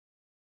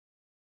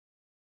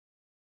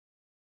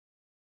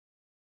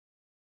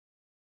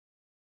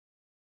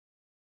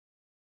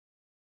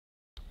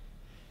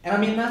And I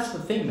mean, that's the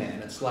thing,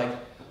 man. It's like,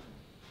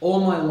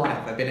 all my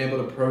life I've been able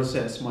to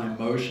process my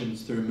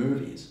emotions through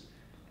movies.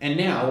 And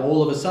now,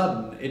 all of a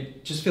sudden,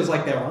 it just feels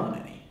like there aren't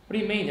any. What do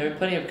you mean? There are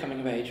plenty of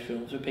coming-of-age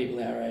films for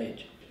people our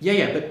age.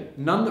 Yeah, but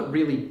none that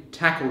really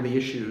tackle the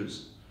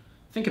issues.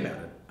 Think about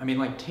it. I mean,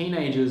 like,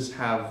 teenagers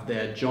have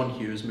their John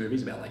Hughes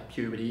movies about, like,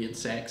 puberty and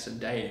sex and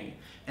dating.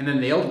 And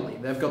then the elderly,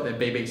 they've got their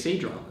BBC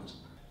dramas.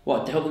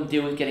 What, to help them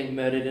deal with getting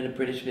murdered in a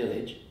British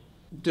village?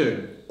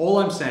 Dude, all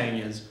I'm saying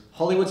is,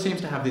 Hollywood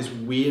seems to have this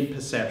weird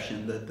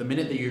perception that the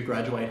minute that you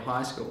graduate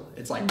high school,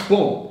 it's like,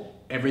 boom,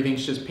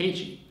 everything's just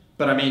peachy.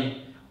 But I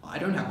mean, I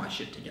don't have my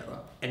shit together.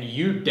 And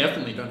you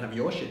definitely don't have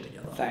your shit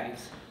together.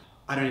 Thanks.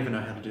 I don't even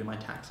know how to do my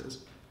taxes.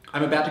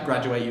 I'm about to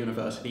graduate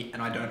university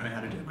and I don't know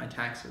how to do my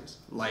taxes.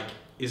 Like,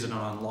 is it an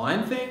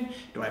online thing?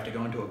 Do I have to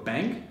go into a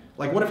bank?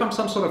 Like, what if I'm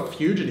some sort of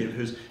fugitive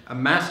who's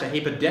amassed a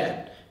heap of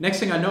debt? Next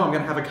thing I know, I'm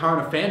gonna have a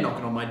current affair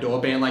knocking on my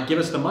door being like, give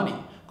us the money.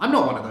 I'm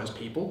not one of those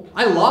people.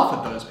 I laugh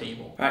at those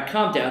people. Alright,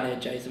 calm down there,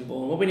 Jason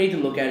Bourne. What we need to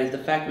look at is the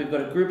fact we've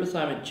got a group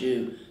assignment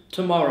due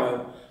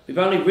tomorrow. We've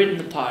only written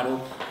the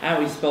title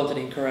and we spelled it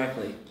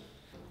incorrectly.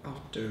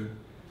 Oh, dude,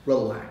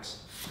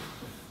 relax.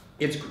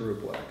 It's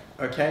group work,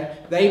 okay?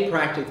 They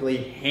practically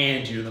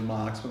hand you the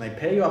marks when they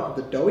pair you up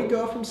with the doughy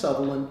girl from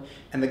Sullivan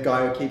and the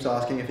guy who keeps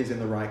asking if he's in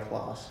the right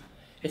class.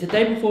 It's the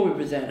day before we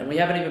present and we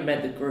haven't even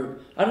met the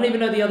group. I don't even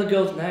know the other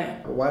girl's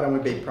name. But why don't we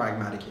be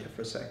pragmatic here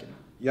for a second?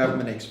 You have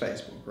Monique's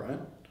Facebook, right?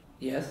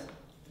 Yes?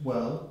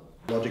 Well,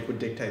 logic would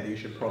dictate that you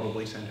should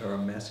probably send her a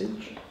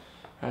message.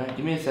 Alright,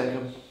 give me a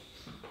second.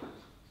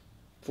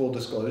 Full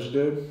disclosure,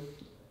 dude,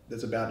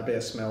 there's about to be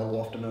a smell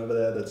wafting over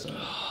there that's...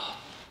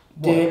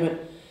 Damn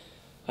it.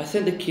 I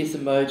sent the kiss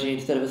emoji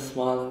instead of a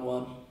smiling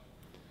one.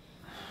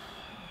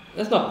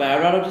 That's not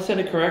bad, right? I'll just send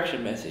a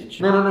correction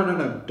message. No,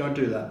 don't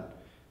do that.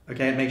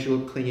 Okay, it makes you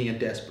look clingy and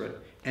desperate.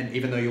 And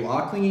even though you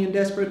are clingy and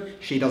desperate,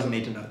 she doesn't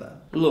need to know that.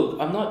 Look,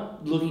 I'm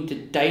not looking to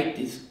date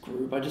this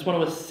group. I just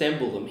want to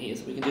assemble them here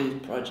so we can do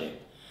this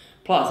project.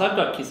 Plus, I've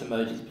got kiss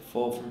emojis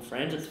before from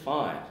friends, it's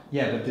fine.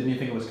 Yeah, but didn't you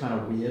think it was kind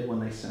of weird when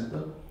they sent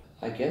them?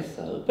 I guess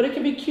so. But it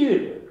can be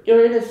cute.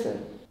 You're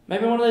innocent.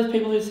 Maybe one of those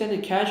people who send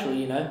it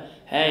casually, you know?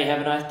 Hey,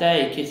 have a nice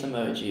day, kiss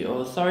emoji.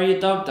 Or sorry your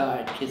dog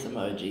died, kiss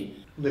emoji.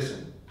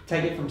 Listen,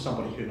 take it from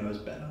somebody who knows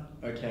better,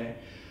 okay?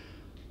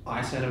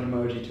 I sent an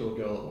emoji to a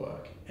girl at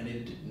work, and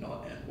it did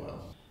not end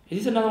well. Is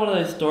this another one of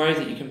those stories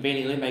that you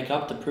conveniently make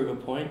up to prove a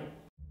point?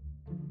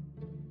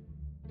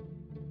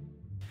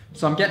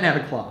 So I'm getting out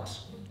of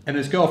class, and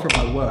this girl from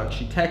my work,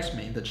 she texts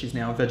me that she's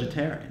now a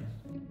vegetarian.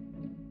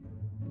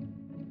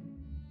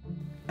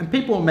 And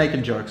people were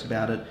making jokes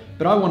about it,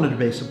 but I wanted to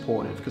be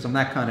supportive because I'm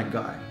that kind of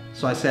guy.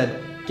 So I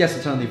said, guess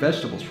it's only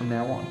vegetables from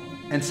now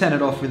on, and sent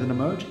it off with an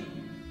emoji.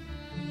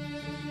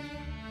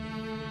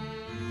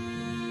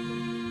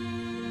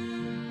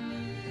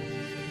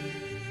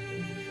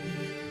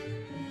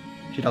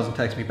 She doesn't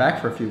text me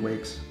back for a few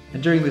weeks,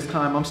 and during this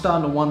time I'm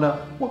starting to wonder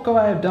what could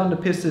I have done to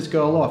piss this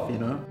girl off, you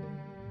know?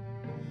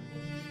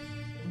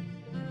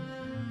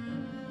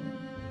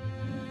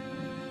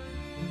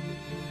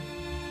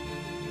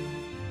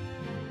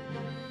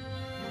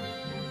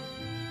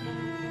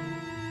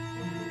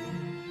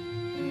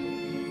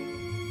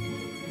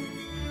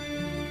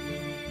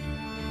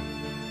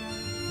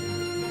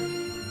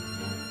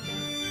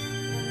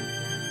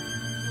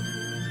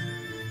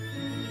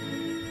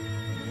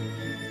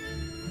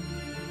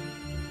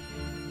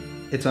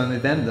 It's only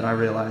then that I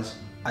realize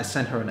I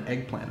sent her an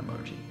eggplant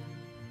emoji.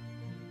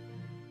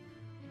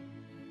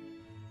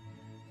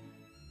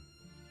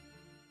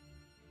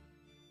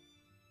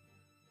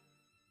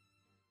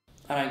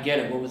 I don't get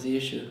it. What was the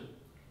issue?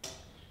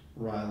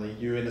 Riley,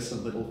 you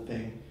innocent little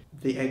thing.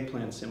 The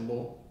eggplant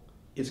symbol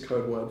is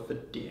code word for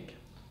dick.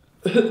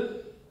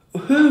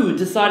 Who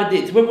decided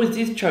this? When was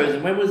this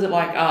chosen? When was it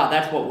like,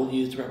 that's what we'll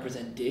use to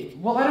represent dick?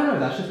 Well, I don't know.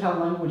 That's just how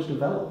language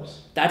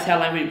develops. That's how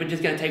language, we're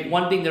just going to take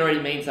one thing that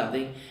already means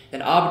something,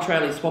 then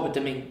arbitrarily swap it to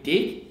mean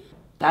dick?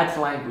 That's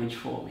language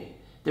for me.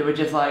 They were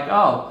just like,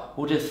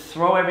 we'll just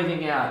throw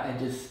everything out and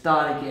just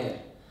start again.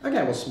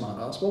 Okay, well,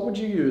 smartass, what would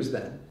you use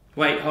then?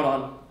 Wait, hold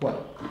on.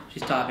 What?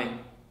 She's typing.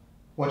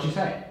 What'd you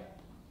say?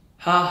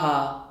 Ha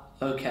ha,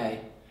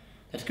 okay.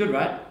 That's good,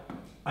 right?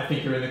 I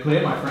think you're in the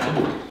clear, my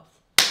friend.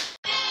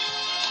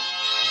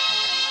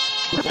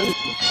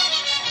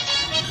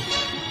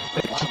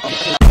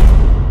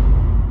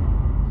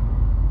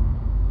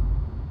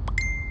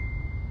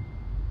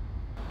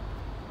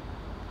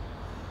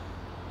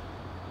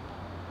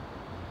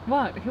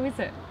 What? Who is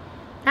it?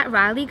 That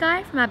Riley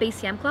guy from our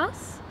BCM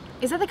class?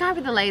 Is that the guy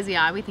with the lazy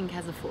eye we think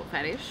has a foot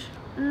fetish?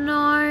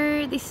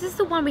 No, this is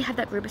the one we had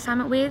that group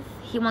assignment with.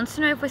 He wants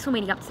to know if we're still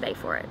meeting up today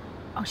for it.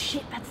 Oh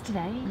shit, that's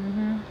today?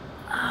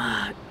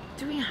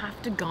 Do we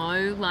have to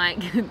go? Like,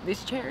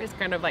 this chair is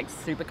kind of like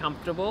super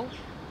comfortable.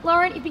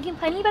 Lauren, you've been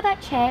complaining about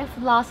that chair for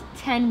the last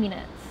 10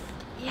 minutes.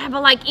 Yeah,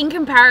 but like in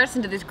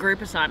comparison to this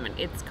group assignment,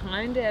 it's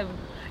kind of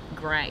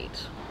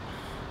great.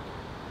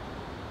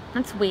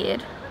 That's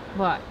weird.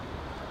 What?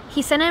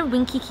 He sent a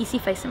winky kissy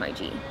face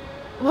emoji.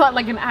 What,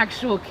 like an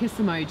actual kiss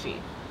emoji?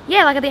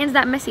 Yeah, like at the end of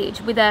that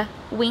message with a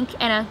wink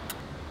and a...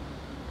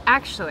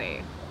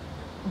 Actually,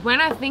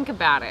 when I think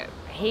about it,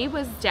 he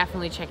was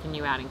definitely checking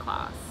you out in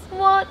class.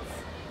 What?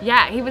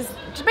 Yeah, he was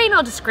just being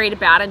all discreet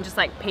about it and just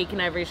like peeking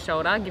over his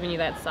shoulder, giving you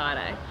that side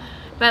eye.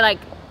 But like,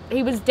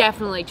 he was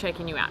definitely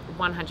checking you out,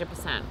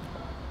 100%.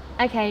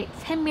 Okay,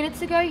 10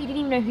 minutes ago you didn't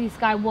even know who this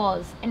guy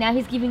was, and now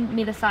he's giving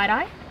me the side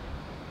eye?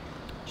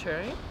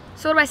 True.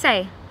 So what do I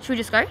say? Should we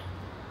just go?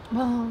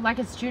 Well, like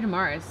it's due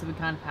tomorrow, so we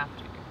kind of have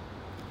to.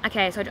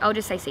 Okay, so I'll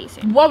just say see you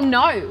soon. Whoa,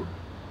 no!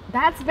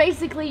 That's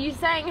basically you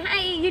saying,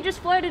 hey, you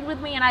just flirted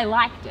with me and I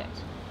liked it.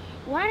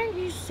 Why don't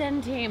you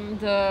send him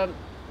the,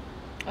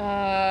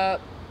 laughy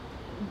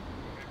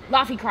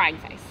crying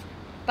face?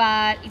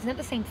 But isn't it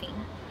the same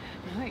thing?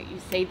 No, you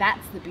see,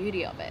 that's the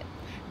beauty of it.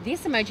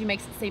 This emoji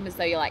makes it seem as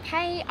though you're like,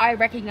 hey, I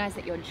recognize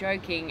that you're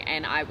joking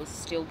and I will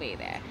still be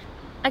there.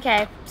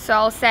 Okay, so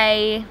I'll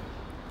say,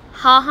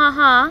 ha ha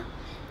ha,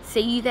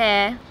 see you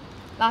there,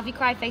 laughy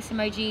cry face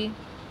emoji,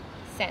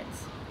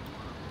 sends.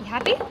 You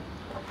happy?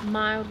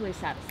 Mildly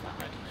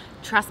satisfied.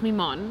 Trust me,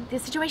 Mon,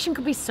 this situation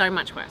could be so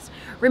much worse.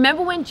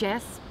 Remember when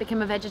Jess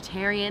became a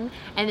vegetarian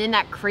and then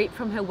that creep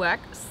from her work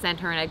sent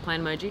her an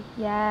eggplant emoji?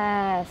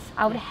 Yes,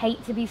 I would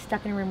hate to be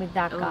stuck in a room with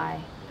that guy.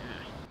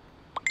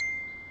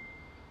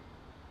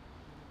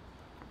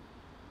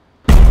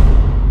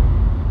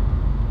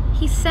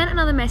 He sent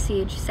another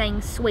message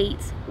saying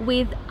sweet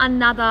with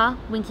another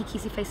winky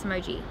kissy face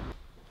emoji.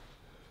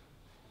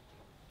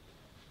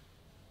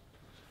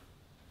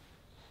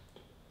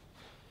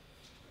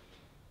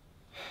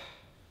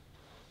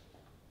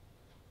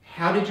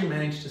 How did you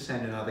manage to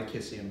send another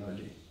kissy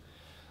emoji?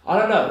 I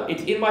don't know.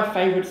 It's in my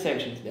favourite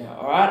sections now,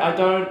 alright?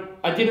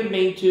 I didn't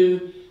mean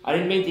to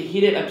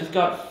hit it. I've just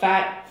got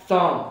fat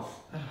thumbs.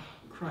 Oh,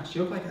 Christ,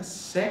 you're like a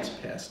sex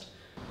pest.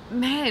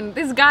 Man,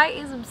 this guy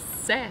is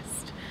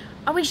obsessed.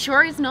 Are we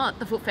sure he's not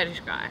the foot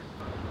fetish guy?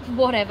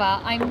 Whatever,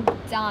 I'm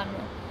done.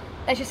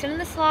 Let's just send in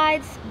the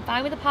slides, I'm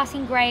fine with a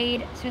passing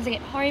grade. As soon as I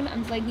get home,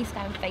 I'm deleting this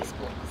guy on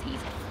Facebook because he's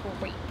a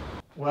creep.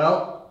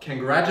 Well,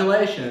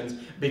 congratulations,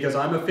 because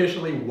I'm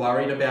officially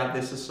worried about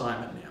this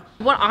assignment now.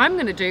 What I'm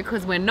gonna do,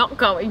 because we're not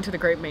going to the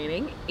group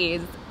meeting,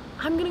 is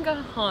I'm gonna go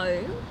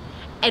home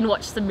and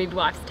watch some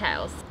Midwife's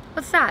Tales.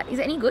 What's that? Is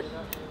it any good?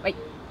 Wait,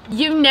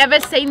 you've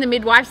never seen the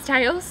Midwife's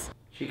Tales?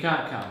 She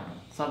can't come.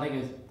 Something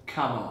has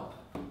come up.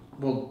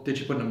 Well, did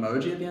you put an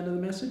emoji at the end of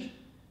the message?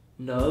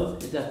 No?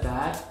 Is that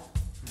bad? I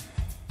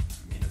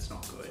mean, it's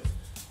not good.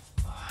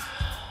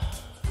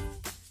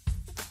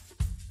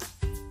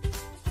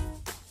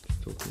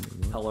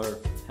 Hello,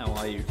 how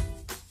are you?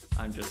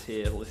 I'm just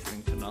here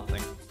listening to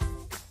nothing.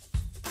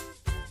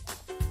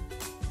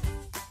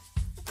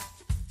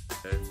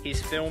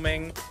 He's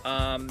filming,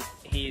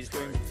 he's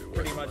doing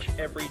pretty much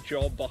every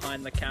job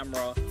behind the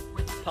camera,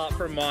 apart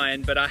from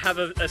mine, but I have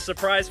a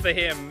surprise for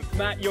him.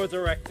 Matt, you're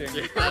directing.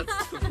 Yeah,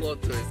 that's the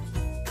plot twist.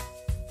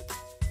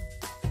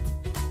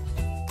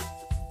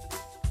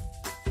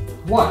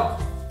 What?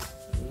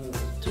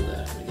 Too loud.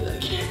 Let me do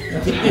that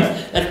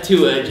again. That's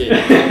too urgent.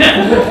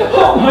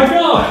 Oh my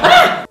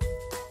god!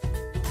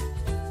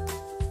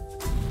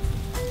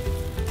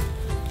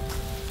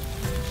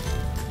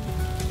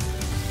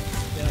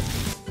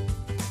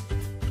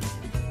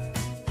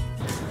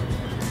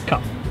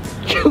 Cut.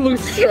 Look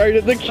straight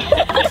at the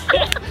camera.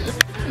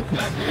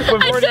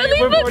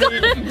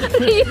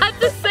 He had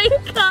to say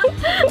cut.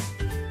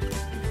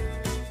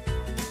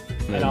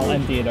 And I'll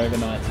empty it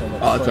overnight so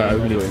that's... Oh, it's alright,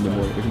 we can do it in the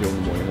morning. We can do it in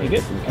the morning. You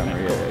good?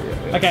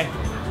 Yeah. Okay,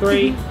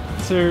 3,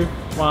 2,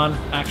 1,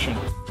 action.